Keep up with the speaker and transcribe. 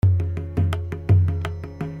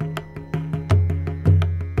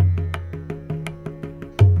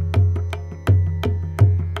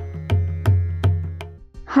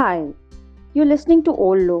Hi, you're listening to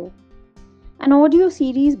Old Law, an audio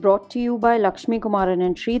series brought to you by Lakshmi Kumaran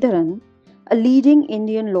and Sridharan, a leading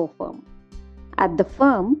Indian law firm. At the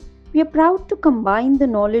firm, we are proud to combine the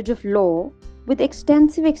knowledge of law with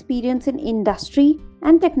extensive experience in industry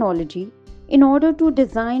and technology in order to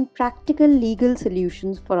design practical legal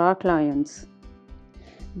solutions for our clients.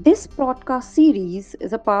 This podcast series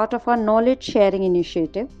is a part of our knowledge sharing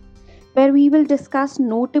initiative where we will discuss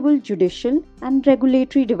notable judicial and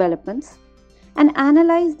regulatory developments and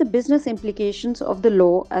analyze the business implications of the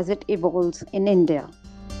law as it evolves in India.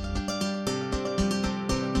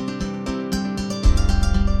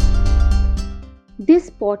 This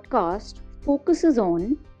podcast focuses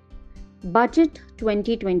on Budget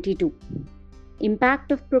 2022,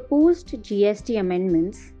 impact of proposed GST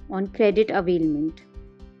amendments on credit availment.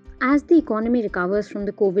 As the economy recovers from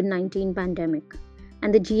the COVID-19 pandemic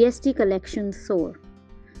and the GST collections soar,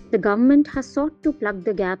 the government has sought to plug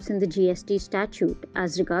the gaps in the GST statute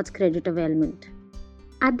as regards credit availment.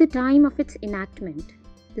 At the time of its enactment,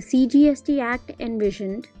 the CGST Act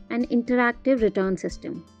envisioned an interactive return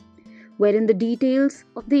system, wherein the details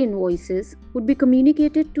of the invoices would be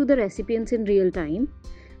communicated to the recipients in real time,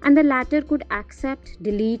 and the latter could accept,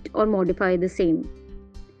 delete, or modify the same.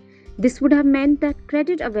 This would have meant that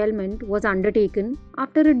credit availment was undertaken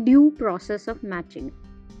after a due process of matching.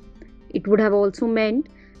 It would have also meant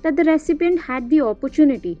that the recipient had the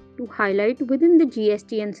opportunity to highlight within the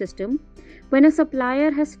GSTN system when a supplier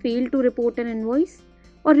has failed to report an invoice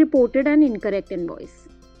or reported an incorrect invoice.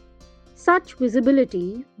 Such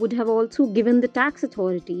visibility would have also given the tax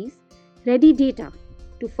authorities ready data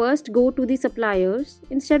to first go to the suppliers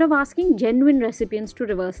instead of asking genuine recipients to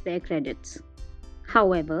reverse their credits.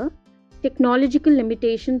 However, technological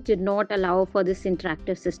limitations did not allow for this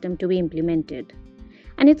interactive system to be implemented,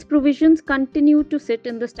 and its provisions continued to sit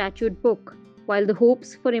in the statute book, while the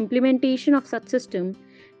hopes for implementation of such system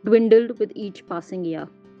dwindled with each passing year.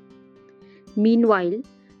 Meanwhile,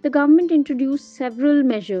 the government introduced several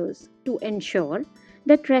measures to ensure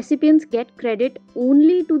that recipients get credit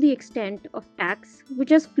only to the extent of tax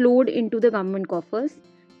which has flowed into the government coffers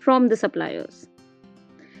from the suppliers.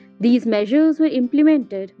 These measures were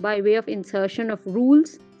implemented by way of insertion of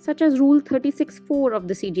rules such as Rule 36(4) of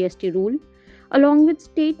the CGST rule, along with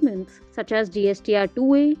statements such as GSTR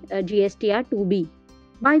 2A, GSTR 2B.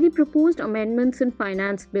 By the proposed amendments in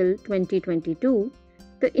Finance Bill 2022,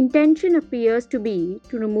 the intention appears to be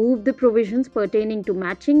to remove the provisions pertaining to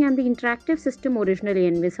matching and the interactive system originally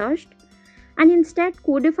envisaged, and instead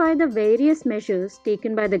codify the various measures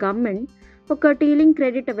taken by the government for curtailing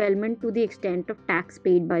credit availment to the extent of tax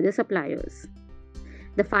paid by the suppliers.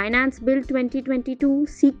 The Finance Bill 2022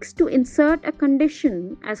 seeks to insert a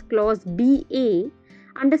condition as Clause BA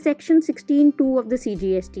under Section 16(2) of the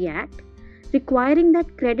CGST Act, requiring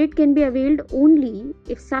that credit can be availed only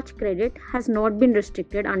if such credit has not been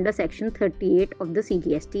restricted under Section 38 of the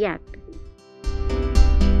CGST Act.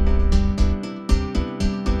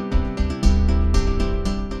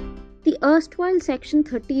 The erstwhile Section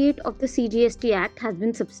 38 of the CGST Act has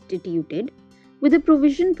been substituted with a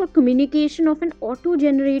provision for communication of an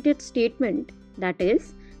auto-generated statement, that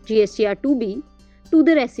is, GSTR 2B, to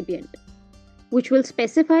the recipient, which will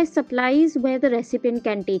specify supplies where the recipient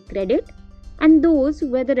can take credit and those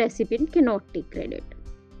where the recipient cannot take credit.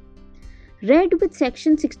 Read with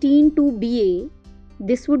Section 16(2)BA,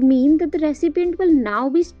 this would mean that the recipient will now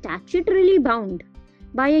be statutorily bound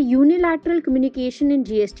by a unilateral communication in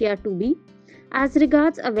GSTR 2B as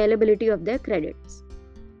regards availability of their credits.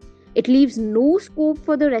 It leaves no scope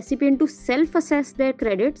for the recipient to self-assess their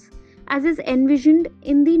credits as is envisioned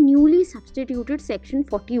in the newly substituted Section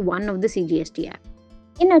 41 of the CGST Act.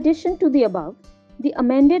 In addition to the above, the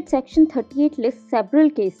amended Section 38 lists several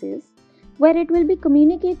cases where it will be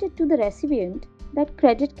communicated to the recipient that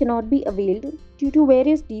credit cannot be availed due to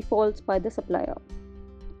various defaults by the supplier.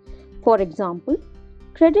 For example,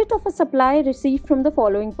 credit of a supply received from the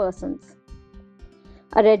following persons: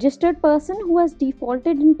 a registered person who has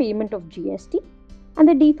defaulted in payment of GST and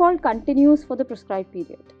the default continues for the prescribed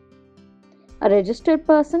period. A registered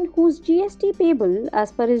person whose GST payable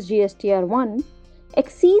as per his GSTR 1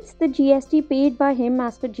 exceeds the GST paid by him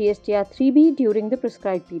as per GSTR 3B during the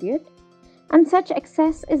prescribed period, and such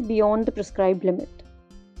excess is beyond the prescribed limit.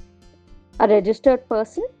 A registered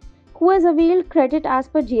person who has availed credit as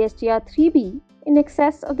per GSTR 3B in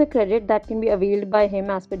excess of the credit that can be availed by him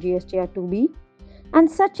as per GSTR 2B, and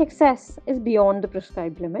such excess is beyond the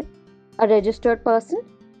prescribed limit. A registered person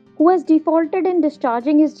who has defaulted in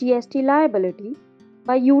discharging his GST liability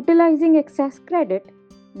by utilizing excess credit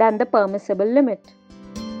than the permissible limit.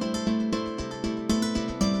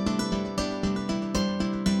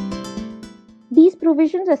 These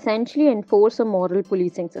provisions essentially enforce a moral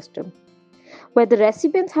policing system, where the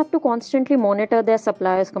recipients have to constantly monitor their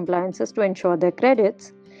suppliers' compliances to ensure their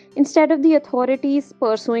credits, instead of the authorities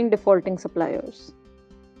pursuing defaulting suppliers.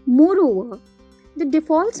 Moreover, the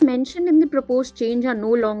defaults mentioned in the proposed change are no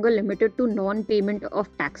longer limited to non-payment of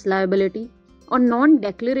tax liability or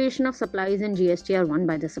non-declaration of supplies in GST R1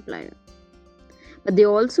 by the supplier, but they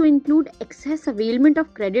also include excess availment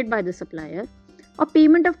of credit by the supplier or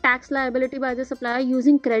payment of tax liability by the supplier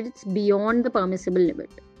using credits beyond the permissible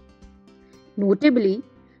limit. Notably,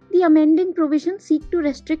 the amending provisions seek to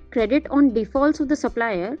restrict credit on defaults of the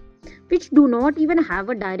supplier which do not even have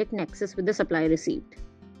a direct nexus with the supply received.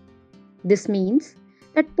 This means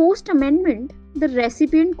that post-amendment, the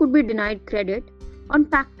recipient could be denied credit on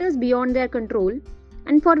factors beyond their control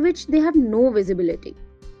and for which they have no visibility.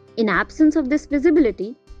 In absence of this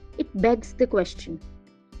visibility, it begs the question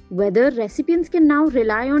whether recipients can now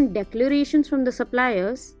rely on declarations from the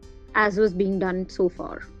suppliers as was being done so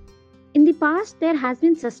far. In the past, there has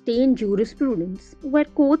been sustained jurisprudence where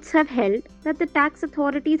courts have held that the tax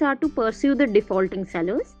authorities are to pursue the defaulting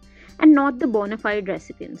sellers and not the bona fide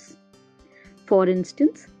recipients. For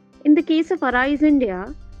instance, in the case of Arise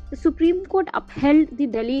India, the Supreme Court upheld the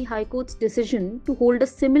Delhi High Court's decision to hold a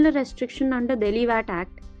similar restriction under Delhi VAT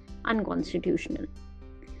Act unconstitutional.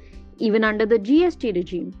 Even under the GST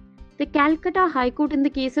regime, the Calcutta High Court in the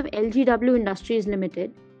case of LGW Industries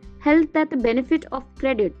Limited held that the benefit of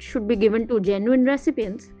credit should be given to genuine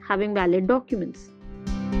recipients having valid documents.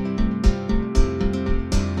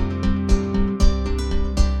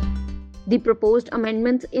 The proposed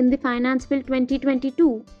amendments in the Finance Bill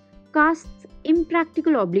 2022 casts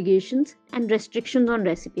impractical obligations and restrictions on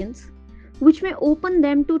recipients, which may open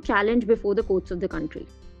them to challenge before the courts of the country.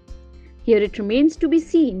 Here it remains to be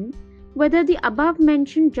seen whether the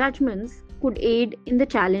above-mentioned judgments could aid in the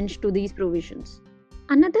challenge to these provisions.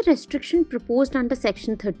 Another restriction proposed under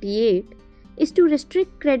Section 38 is to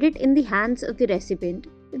restrict credit in the hands of the recipient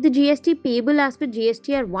if the GST payable as per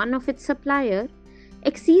GST R1 of its supplier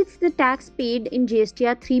exceeds the tax paid in GST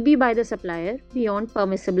R3B by the supplier beyond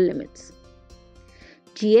permissible limits.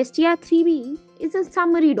 GST R3B is a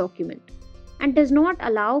summary document and does not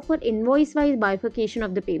allow for invoice-wise bifurcation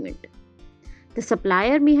of the payment. The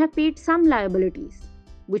supplier may have paid some liabilities,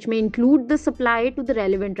 which may include the supply to the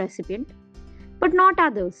relevant recipient, but not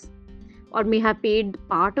others, or may have paid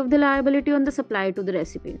part of the liability on the supply to the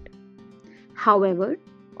recipient. However,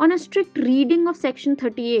 on a strict reading of Section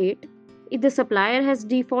 38, if the supplier has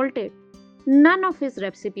defaulted, none of his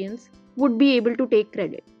recipients would be able to take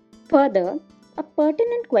credit. Further, a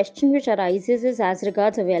pertinent question which arises is as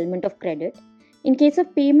regards availment of credit in case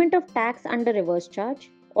of payment of tax under reverse charge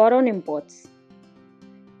or on imports.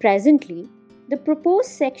 Presently, the proposed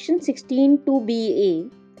Section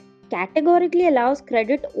 16(2)(ba) categorically allows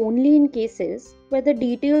credit only in cases where the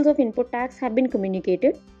details of input tax have been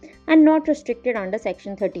communicated and not restricted under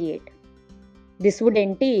Section 38. This would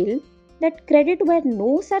entail that credit where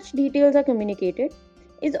no such details are communicated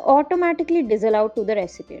is automatically disallowed to the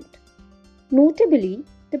recipient. Notably,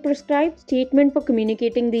 the prescribed statement for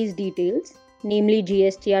communicating these details, namely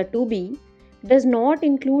GST R2B, does not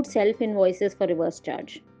include self-invoices for reverse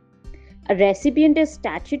charge. A recipient is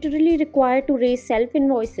statutorily required to raise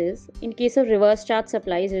self-invoices in case of reverse charge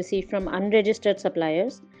supplies received from unregistered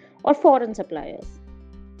suppliers or foreign suppliers.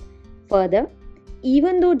 Further,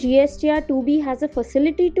 even though GST R2B has a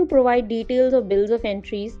facility to provide details of bills of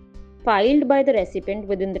entries filed by the recipient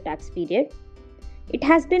within the tax period, it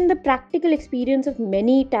has been the practical experience of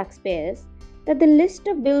many taxpayers that the list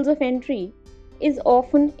of bills of entry is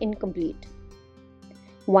often incomplete.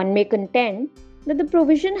 One may contend that the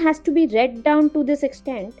provision has to be read down to this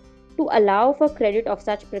extent to allow for credit of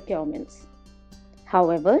such procurements.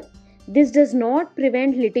 However, this does not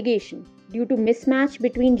prevent litigation due to mismatch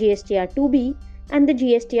between GST R2B and the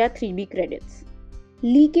GST R3B credits.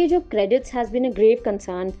 Leakage of credits has been a grave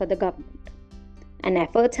concern for the government, and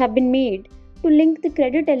efforts have been made to link the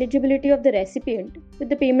credit eligibility of the recipient with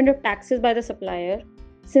the payment of taxes by the supplier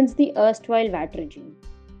since the erstwhile VAT regime.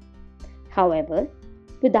 However,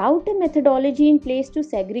 without a methodology in place to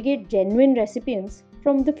segregate genuine recipients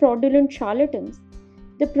from the fraudulent charlatans,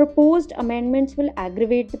 the proposed amendments will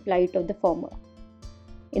aggravate the plight of the former.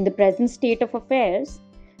 In the present state of affairs,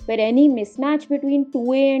 where any mismatch between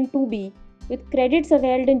 2A and 2B with credits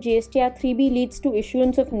availed in GST R3B leads to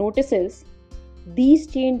issuance of notices, these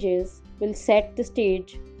changes will set the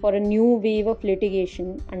stage for a new wave of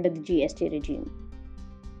litigation under the GST regime.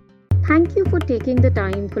 Thank you for taking the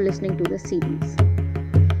time for listening to this series.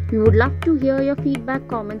 We would love to hear your feedback,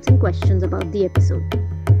 comments, and questions about the episode.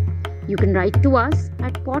 You can write to us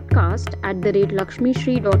at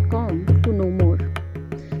podcast@lakshmishree.com to know more.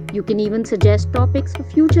 You can even suggest topics for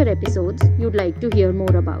future episodes you'd like to hear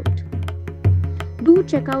more about. Do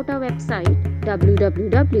check out our website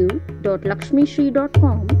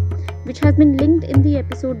www.lakshmishree.com, which has been linked in the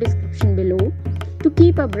episode description below, to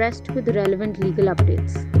keep abreast with relevant legal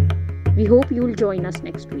updates. We hope you'll join us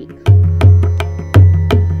next week.